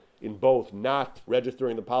neglectful in both not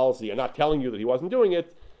registering the policy and not telling you that he wasn't doing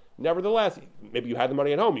it, nevertheless, maybe you had the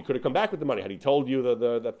money at home, you could have come back with the money. Had he told you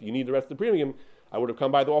that you need the rest of the premium, I would have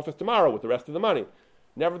come by the office tomorrow with the rest of the money.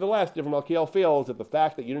 Nevertheless, Rav Malkiel feels that the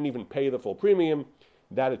fact that you didn't even pay the full premium,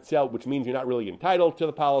 that itself, which means you're not really entitled to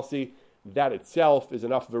the policy, that itself is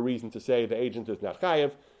enough of a reason to say the agent is not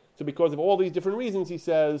chayev. So because of all these different reasons, he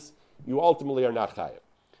says, you ultimately are not chayev.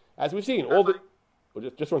 As we've seen,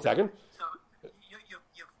 just 1 second. So you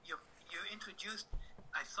introduced,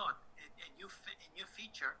 I thought, a new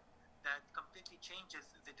feature that completely changes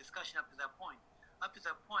the discussion up to that point. Up to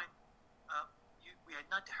that point, we had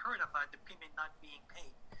not heard about the premium not being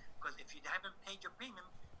paid, because if you haven't paid your premium,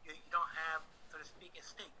 you don't have, so to speak, a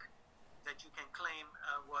stake that you can claim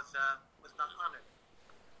was not honored.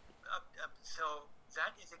 So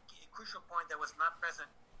that is a crucial point that was not present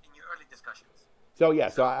in your early discussions. So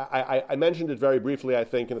I mentioned it very briefly, I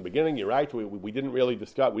think, in the beginning. You're right. We didn't really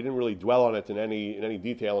dwell on it in any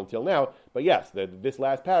detail until now. But yes, this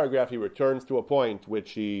last paragraph, he returns to a point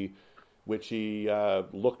which he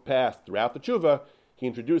looked past throughout the tshuva.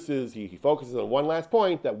 He focuses on one last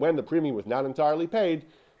point, that when the premium was not entirely paid,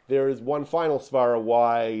 there is one final svara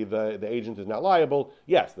why the agent is not liable.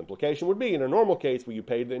 Yes, the implication would be, in a normal case where you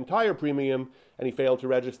paid the entire premium and he failed to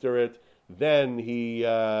register it, then he's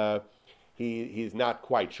not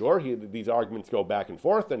quite sure. These arguments go back and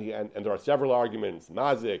forth, and there are several arguments,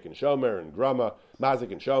 Mazik and Shomer and Grama,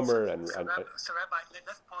 Mazik and Shomer. So Rabbi,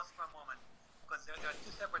 let's pause for a moment, because there are two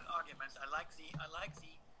separate arguments. I like the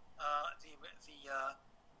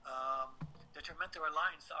detrimental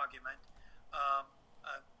reliance argument,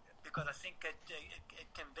 because I think it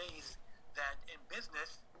conveys that in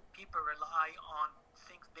business people rely on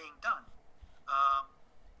things being done,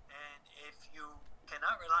 and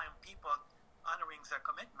cannot rely on people honoring their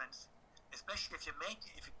commitments, especially if you paid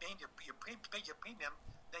your premium,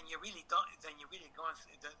 then you really don't. Then you really go on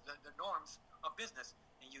the norms of business,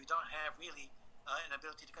 and you don't have really an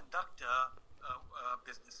ability to conduct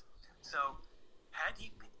business. So, had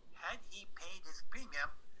he paid his premium,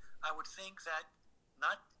 I would think that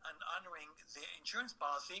not honoring the insurance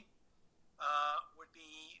policy would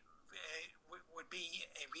be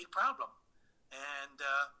a real problem, and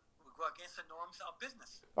would go against the norms of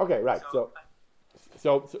business. Okay, right.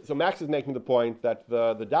 So Max is making the point that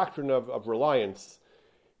the doctrine of reliance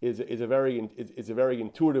is a very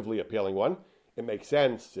intuitively appealing one. It makes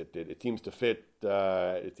sense. It seems to fit.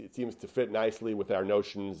 It seems to fit nicely with our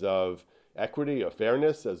notions of equity, of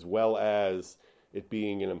fairness, as well as it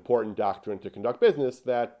being an important doctrine to conduct business.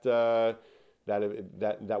 That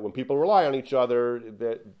when people rely on each other,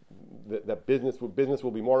 that business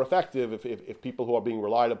will be more effective if people who are being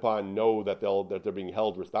relied upon know that they're being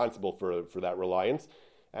held responsible for that reliance,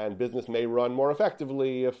 and business may run more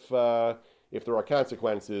effectively if there are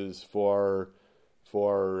consequences for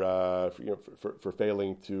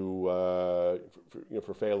failing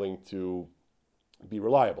to be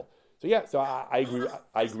reliable. So I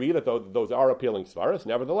agree that those are appealing svaras.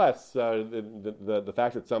 Nevertheless, the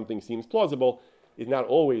fact that something seems plausible is not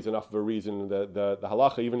always enough of a reason. The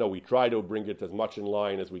halacha, even though we try to bring it as much in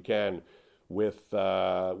line as we can with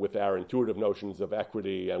our intuitive notions of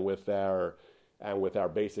equity and with our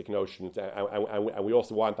basic notions, and we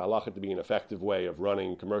also want the halacha to be an effective way of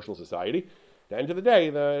running commercial society. At the end of the day,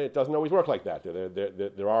 it doesn't always work like that.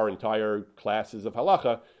 There are entire classes of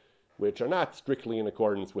halacha which are not strictly in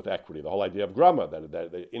accordance with equity. The whole idea of grama, that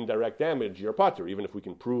the indirect damage, you're patur, even if we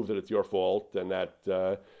can prove that it's your fault, and that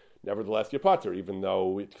nevertheless you're patur, even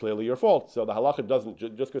though it's clearly your fault. So the halacha doesn't,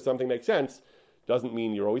 just because something makes sense, doesn't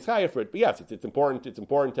mean you're always chayav for it. But yes, it's important to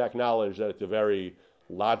acknowledge that it's a very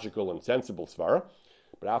logical and sensible svara.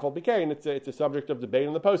 But afal b'kein, it's a subject of debate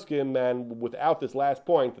in the poskim, and without this last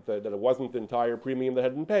point, that it wasn't the entire premium that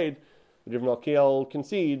had been paid, the Rav Malkiel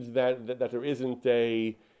concedes that there isn't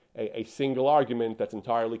a single argument that's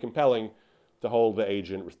entirely compelling to hold the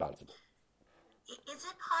agent responsible. Is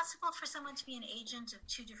it possible for someone to be an agent of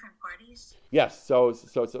two different parties? Yes. So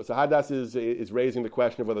Hadas is raising the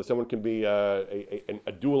question of whether someone can be a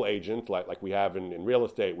dual agent, like we have in real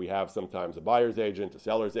estate. We have sometimes a buyer's agent, a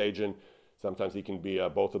seller's agent. Sometimes he can be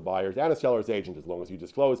both a buyer's and a seller's agent, as long as you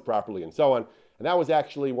disclose properly, and so on. And that was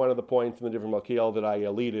actually one of the points in the different Malkiel that I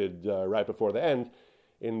eluded right before the end.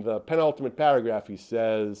 In the penultimate paragraph, he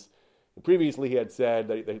says, previously he had said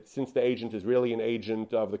that since the agent is really an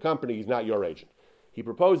agent of the company, he's not your agent. He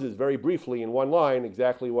proposes very briefly in one line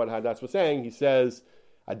exactly what Hadas was saying. He says,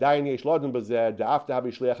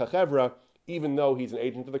 even though he's an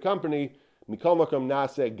agent of the company,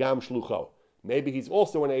 maybe he's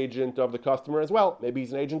also an agent of the customer as well. Maybe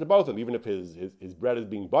he's an agent of both of them. Even if his bread is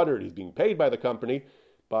being buttered, he's being paid by the company.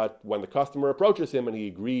 But when the customer approaches him and he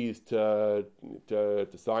agrees to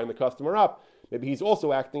sign the customer up, maybe he's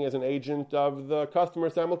also acting as an agent of the customer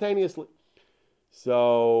simultaneously.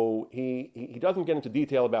 So he doesn't get into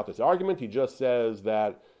detail about this argument. He just says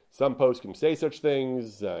that some poskim say such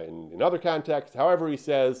things in other contexts. However, he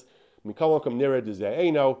says, he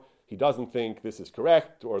doesn't think this is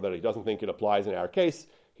correct, or that he doesn't think it applies in our case.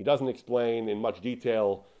 He doesn't explain in much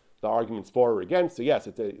detail the arguments for or against. So yes,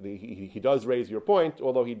 he does raise your point,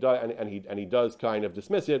 although he does kind of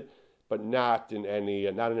dismiss it, but not in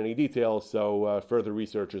any detail. So further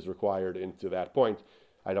research is required into that point.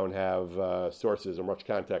 I don't have sources or much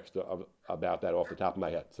context about that off the top of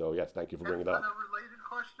my head. So yes, thank you for bringing that up. A related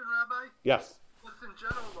question, Rabbi? Yes. Within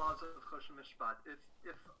general laws of Choshen Mishpat,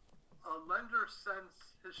 if a lender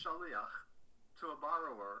sends his shaliach to a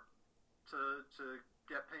borrower to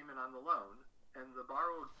get payment on the loan, and the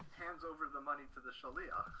borrower hands over the money to the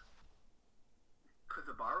shaliach, could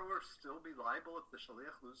the borrower still be liable if the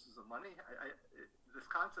shaliach loses the money? This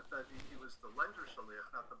concept that he was the lender's shaliach,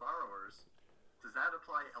 not the borrower's, does that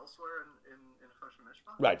apply elsewhere in Choshen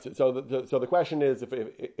Mishpat? Right. So the question is,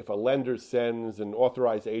 if a lender sends an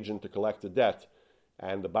authorized agent to collect a debt,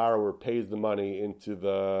 and the borrower pays the money into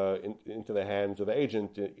the hands of the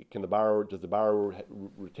agent, does the borrower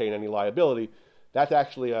retain any liability? That's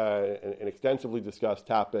actually an extensively discussed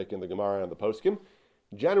topic in the Gemara and the Poskim.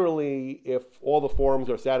 Generally, if all the forms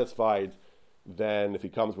are satisfied, then if he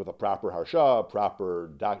comes with a proper harsha,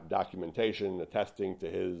 proper documentation attesting to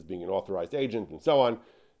his being an authorized agent and so on,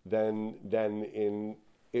 then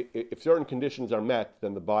if certain conditions are met,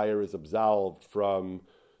 then the borrower is absolved from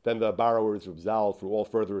all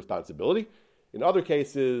further responsibility. In other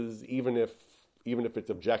cases, even if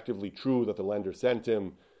it's objectively true that the lender sent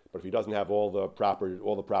him But if he doesn't have all the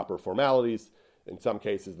proper formalities, in some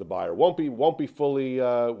cases the buyer won't be fully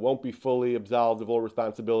absolved of all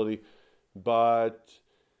responsibility. But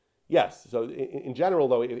yes, so in general,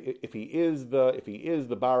 though, if he is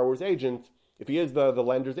the borrower's agent, if he is the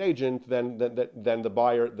lender's agent, then the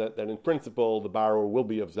buyer, then in principle the borrower will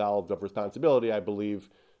be absolved of responsibility, I believe,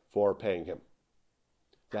 for paying him.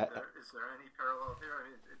 Is there any parallel here? I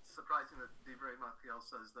mean, it's surprising that Divrei Machiel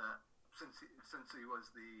says that since he was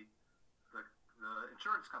the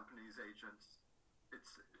insurance company's agent,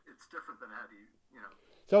 it's different than had he, you know.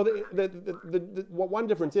 So the one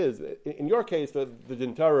difference is, in your case, the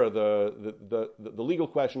Din Torah, the legal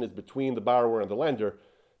question is between the borrower and the lender.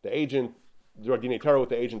 The agent, there are Dinei Torah with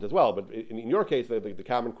the agent as well, but in your case, the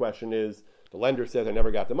common question is the lender says, I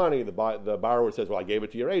never got the money. The borrower says, well, I gave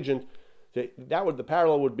it to your agent. So the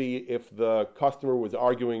parallel would be if the customer was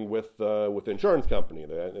arguing with the insurance company.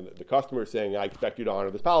 The customer is saying, I expect you to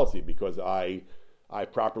honor this policy because I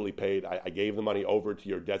properly paid. I gave the money over to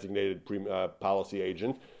your designated policy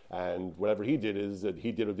agent, and whatever he did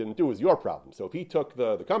he did or didn't do is your problem. So if he took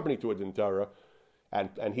the company to a Din Torah,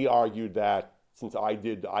 and he argued that since I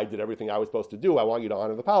did everything I was supposed to do, I want you to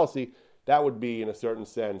honor the policy, that would be in a certain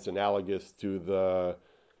sense analogous to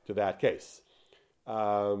that case.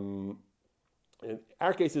 In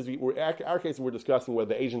our cases, we're discussing whether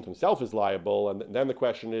the agent himself is liable, and then the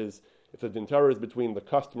question is, if the Din Torah is between the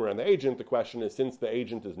customer and the agent, the question is, since the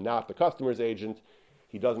agent is not the customer's agent,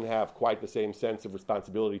 he doesn't have quite the same sense of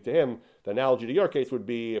responsibility to him. The analogy to your case would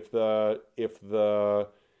be if the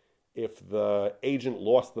agent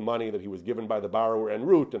lost the money that he was given by the borrower en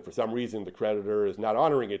route, and for some reason the creditor is not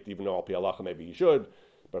honoring it, even though al pi halacha maybe he should.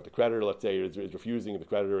 But if the creditor, let's say, is refusing, the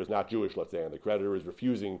creditor is not Jewish, let's say, and the creditor is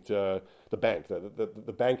refusing to the bank.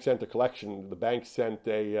 The bank sent a collection. The bank sent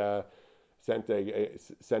a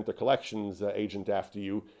collections agent after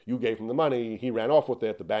you. You gave him the money. He ran off with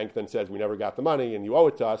it. The bank then says we never got the money, and you owe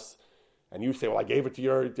it to us. And you say, well, I gave it to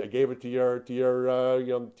your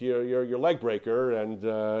leg breaker, and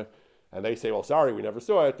they say, well, sorry, we never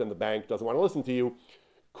saw it, and the bank doesn't want to listen to you.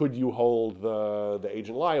 Could you hold the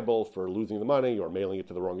agent liable for losing the money or mailing it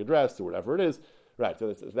to the wrong address or whatever it is? Right,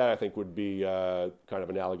 so that I think would be kind of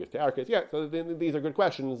analogous to our case. Yeah, so these are good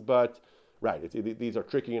questions, but right, these are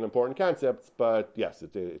tricky and important concepts, but yes,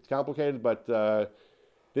 it's complicated, but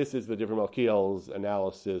this is the Divrei Malkiel's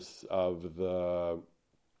analysis of his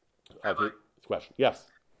question. Yes?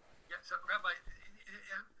 Yeah, so Rabbi,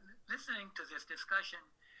 listening to this discussion,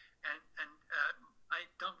 and I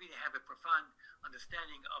don't really have a profound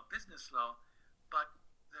understanding of business law, but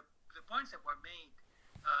the points that were made,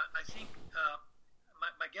 I think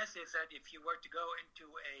my guess is that if you were to go into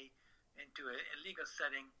a legal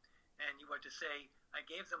setting and you were to say, I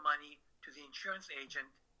gave the money to the insurance agent,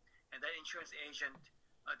 and that insurance agent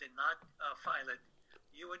did not file it,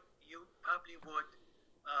 you probably would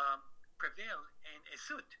prevail in a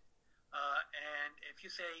suit. And if you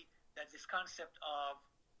say that this concept of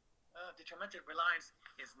detrimental reliance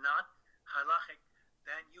is not halachic,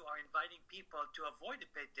 then you are inviting people to avoid the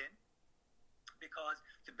Beit Din, because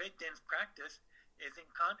the Beit Din's practice is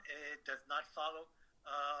does not follow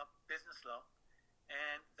business law.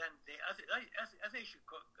 And then the other issue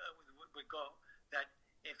would go that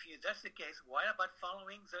if that's the case, why about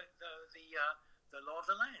following the law of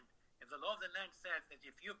the land? If the law of the land says that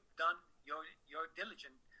if you've done your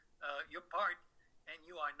diligent your part and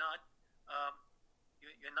you are not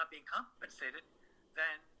you're not being compensated,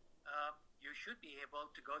 then you should be able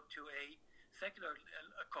to go to a secular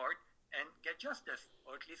court and get justice,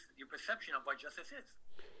 or at least your perception of what justice is.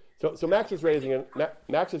 So Max is raising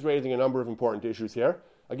a number of important issues here.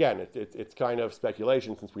 Again, it's kind of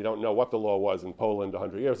speculation since we don't know what the law was in Poland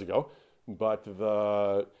 100 years ago. But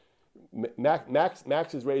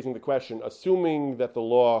Max is raising the question, assuming that the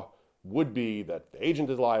law would be that the agent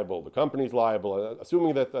is liable, the company is liable,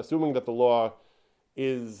 assuming that the law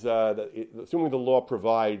is assuming the law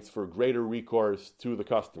provides for greater recourse to the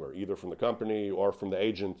customer, either from the company or from the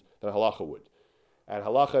agent, than halacha would. And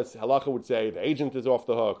halacha would say the agent is off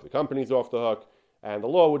the hook, the company is off the hook, and the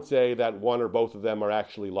law would say that one or both of them are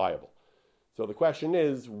actually liable. So the question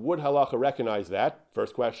is, would halacha recognize that?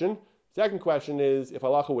 First question. Second question is, if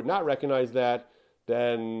halacha would not recognize that,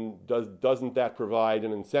 then doesn't that provide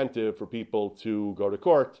an incentive for people to go to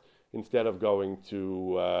court instead of going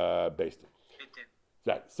to Beis Din?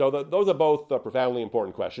 Right. So those are both profoundly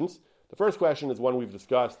important questions. The first question is one we've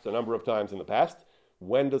discussed a number of times in the past.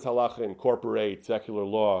 When does halacha incorporate secular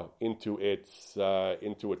law into its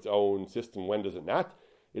own system? When does it not?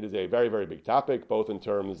 It is a very, very big topic, both in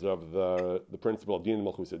terms of the principle of din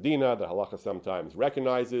malchus adina that halacha sometimes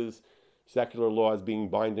recognizes secular laws being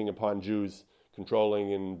binding upon Jews,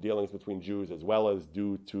 controlling in dealings between Jews, as well as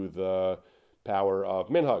due to the power of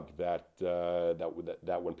minhag,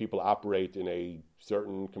 that when people operate in a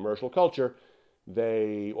certain commercial culture,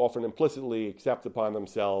 they often implicitly accept upon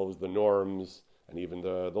themselves the norms and even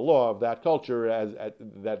the law of that culture,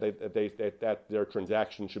 that their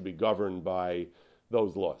transactions should be governed by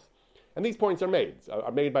those laws. And these points are made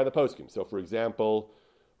by the poskim. So, for example,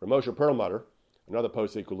 Ramosha Perlmutter, another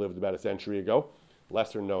posik who lived about a century ago,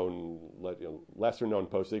 lesser known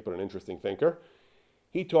posik, but an interesting thinker,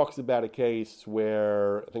 he talks about a case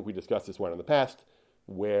where, I think we discussed this one in the past,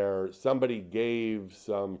 where somebody gave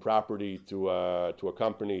some property to a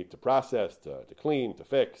company to process, to clean, to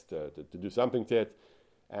fix, to do something to it,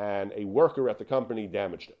 and a worker at the company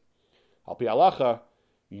damaged it. Al pi halacha,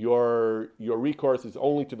 your recourse is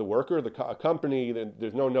only to the worker. A company,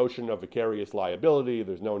 there's no notion of vicarious liability.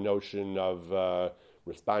 There's no notion of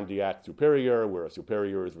respondeat superior, where a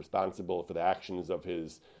superior is responsible for the actions of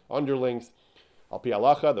his underlings. Al pi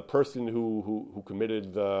halacha, the person who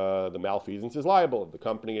committed the malfeasance is liable. The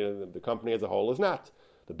company as a whole is not.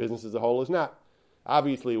 The business as a whole is not.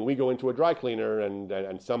 Obviously, when we go into a dry cleaner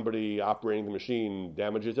and somebody operating the machine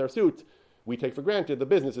damages our suit, we take for granted the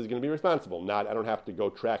business is going to be responsible. I don't have to go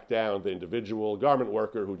track down the individual garment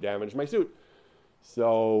worker who damaged my suit.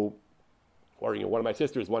 So, or one of my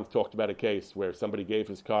sisters once talked about a case where somebody gave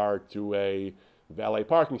his car to a valet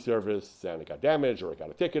parking service and it got damaged or it got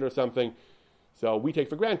a ticket or something. So we take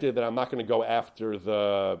for granted that I'm not going to go after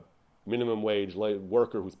the minimum wage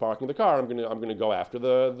worker who's parking the car. I'm going to go after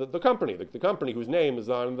the company, the company whose name is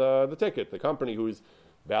on the ticket, the company whose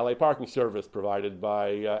valet parking service provided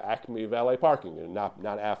by Acme Valet Parking, and not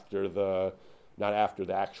after the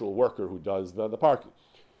actual worker who does the parking.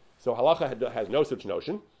 So halacha has no such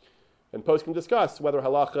notion, and poskim can discuss whether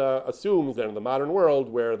halacha assumes that in the modern world,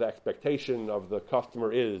 where the expectation of the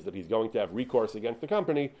customer is that he's going to have recourse against the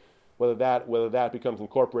company, whether that becomes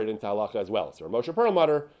incorporated into halacha as well. So Moshe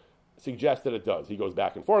Perlmutter suggests that it does. He goes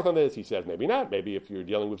back and forth on this. He says maybe not. Maybe if you're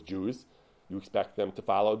dealing with Jews, you expect them to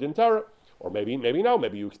follow Din Torah. Or maybe no.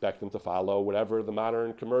 Maybe you expect them to follow whatever the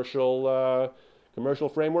modern commercial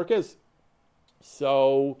framework is.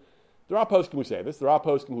 So there are poskim who say this. There are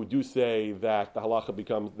poskim who do say that the halacha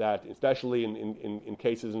becomes that, especially in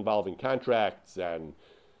cases involving contracts and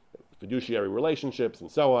fiduciary relationships and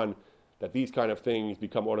so on, that these kind of things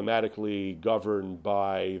become automatically governed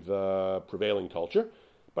by the prevailing culture.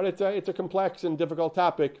 But it's a complex and difficult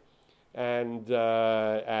topic. And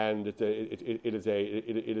it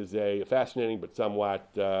is a fascinating but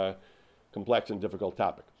somewhat complex and difficult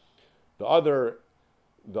topic. I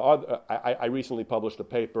recently published a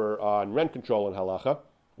paper on rent control in halacha,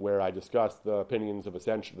 where I discussed the opinions of the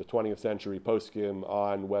 20th century poskim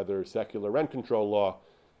on whether secular rent control law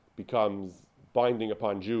becomes binding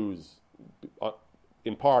upon Jews,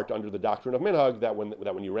 in part under the doctrine of minhag, that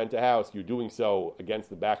when you rent a house, you're doing so against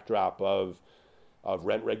the backdrop of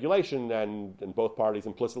rent regulation, and both parties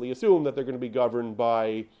implicitly assume that they're going to be governed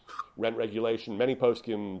by rent regulation. Many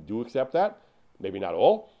poskim do accept that, maybe not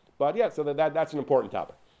all, but yeah, so that's an important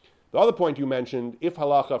topic. The other point you mentioned, if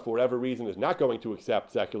halacha for whatever reason is not going to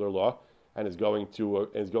accept secular law and is going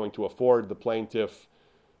to afford the plaintiff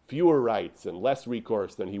fewer rights and less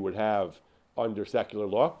recourse than he would have under secular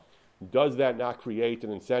law, does that not create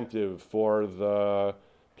an incentive for the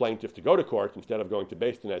plaintiff to go to court instead of going to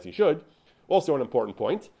Beis Din as he should? Also an important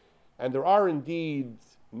point. And there are indeed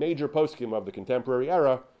major poskim of the contemporary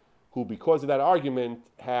era who, because of that argument,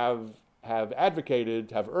 have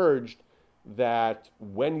urged that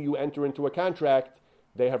when you enter into a contract,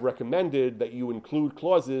 they have recommended that you include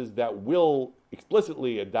clauses that will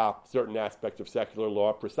explicitly adopt certain aspects of secular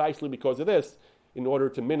law precisely because of this, in order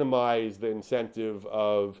to minimize the incentive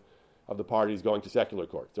of the parties going to secular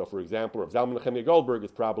court. So, for example, Rav Zalman Nechemia Goldberg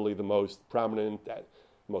is probably the most prominent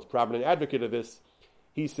advocate of this.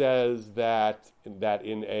 He says that's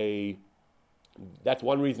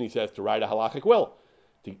one reason, he says, to write a halachic will.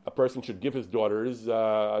 A person should give his daughters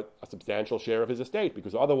a substantial share of his estate,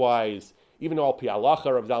 because otherwise, even though al pi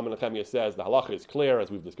halacha, Rav Zalman Nechemia says the halacha is clear,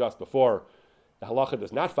 as we've discussed before, the halacha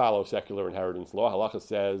does not follow secular inheritance law. Halacha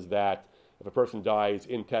says that if a person dies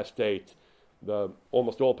intestate,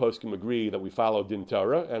 almost all poskim agree that we follow Din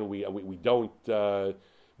Torah, and we don't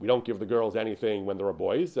give the girls anything when there are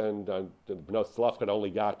boys, and the Bnos Tzlachot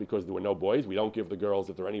only got because there were no boys. We don't give the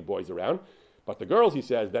girls if there are any boys around. But the girls, he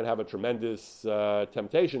says, then have a tremendous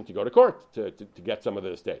temptation to go to court to get some of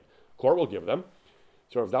the estate. Court will give them.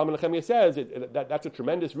 So Rav Zalman Nechemia says that's a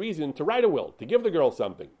tremendous reason to write a will, to give the girls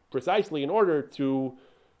something, precisely in order to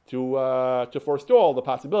forestall the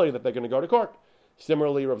possibility that they're going to go to court.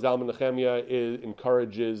 Similarly, Rav Zalman Nechemia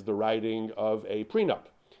encourages the writing of a prenup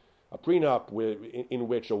in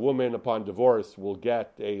which a woman upon divorce will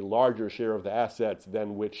get a larger share of the assets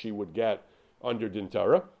than which she would get under Din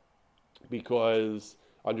Torah, because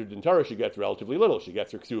under Din Torah she gets relatively little. She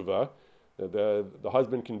gets her ksuva. The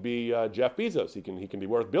husband can be Jeff Bezos. He can be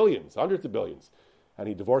worth billions, hundreds of billions, and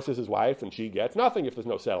he divorces his wife, and she gets nothing if there's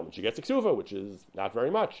no settlement. She gets a ksuva, which is not very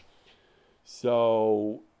much.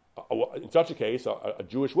 So, in such a case, a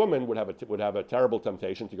Jewish woman would have a terrible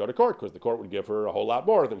temptation to go to court, because the court would give her a whole lot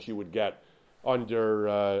more than she would get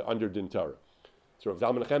under Din Torah. So Rav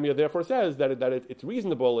Zalman Nechemia therefore says that it's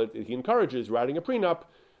reasonable. He encourages writing a prenup,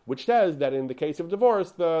 which says that in the case of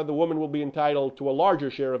divorce, the woman will be entitled to a larger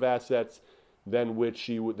share of assets than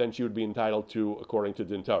she would be entitled to according to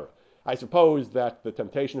Din Torah. I suppose that the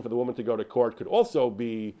temptation for the woman to go to court could also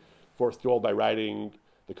be forestalled by writing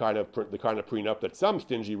the kind of prenup that some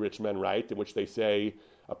stingy rich men write, in which they say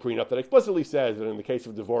a prenup that explicitly says that in the case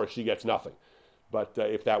of divorce she gets nothing. But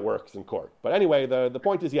if that works in court. But anyway, the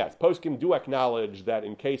point is, yes, poskim do acknowledge that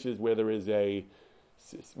in cases where there is a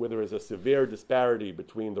severe disparity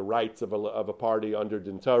between the rights of a party under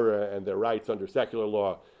Din Torah and their rights under secular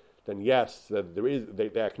law, then yes,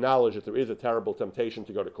 they acknowledge that there is a terrible temptation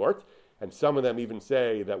to go to court, and some of them even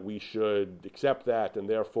say that we should accept that, and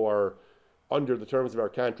therefore, under the terms of our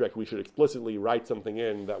contract, we should explicitly write something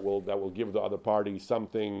in that will give the other party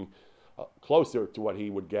something closer to what he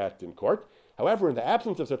would get in court. However, in the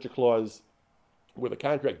absence of such a clause, where the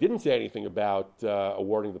contract didn't say anything about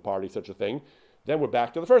awarding the party such a thing, then we're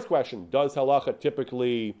back to the first question: Does halacha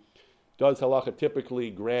typically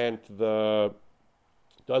grant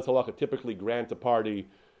a party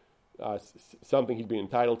something he'd be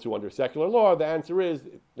entitled to under secular law? The answer is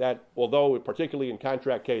that, although particularly in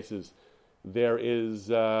contract cases there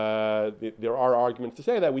are arguments to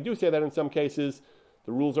say that, we do say that in some cases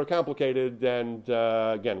the rules are complicated, and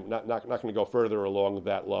again, not going to go further along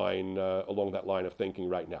that line of thinking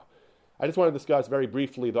right now. I just want to discuss very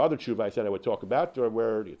briefly the other tshuva I said I would talk about, or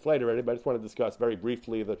where it's late already, but I just want to discuss very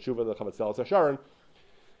briefly the tshuva of the Chavetz Chaim Sharon.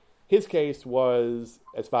 His case was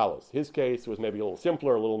as follows. His case was maybe a little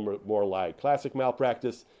simpler, a little more like classic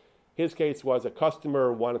malpractice. His case was a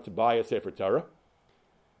customer wanted to buy a Sefer Torah,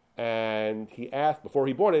 and he asked, before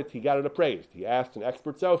he bought it, he got it appraised. He asked an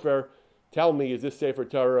expert sofer, tell me, is this Sefer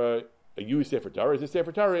Torah a used Sefer Torah? Is this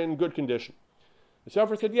Sefer Torah in good condition? The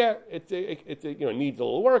sofer said, yeah, it needs a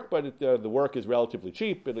little work, but the work is relatively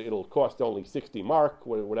cheap. It'll cost only 60 mark,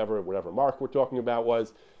 whatever mark we're talking about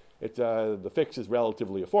was. The fix is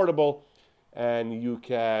relatively affordable, and you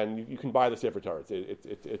can buy the Sefer Torah.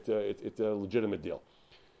 It's a legitimate deal.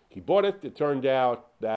 He bought it. It turned out that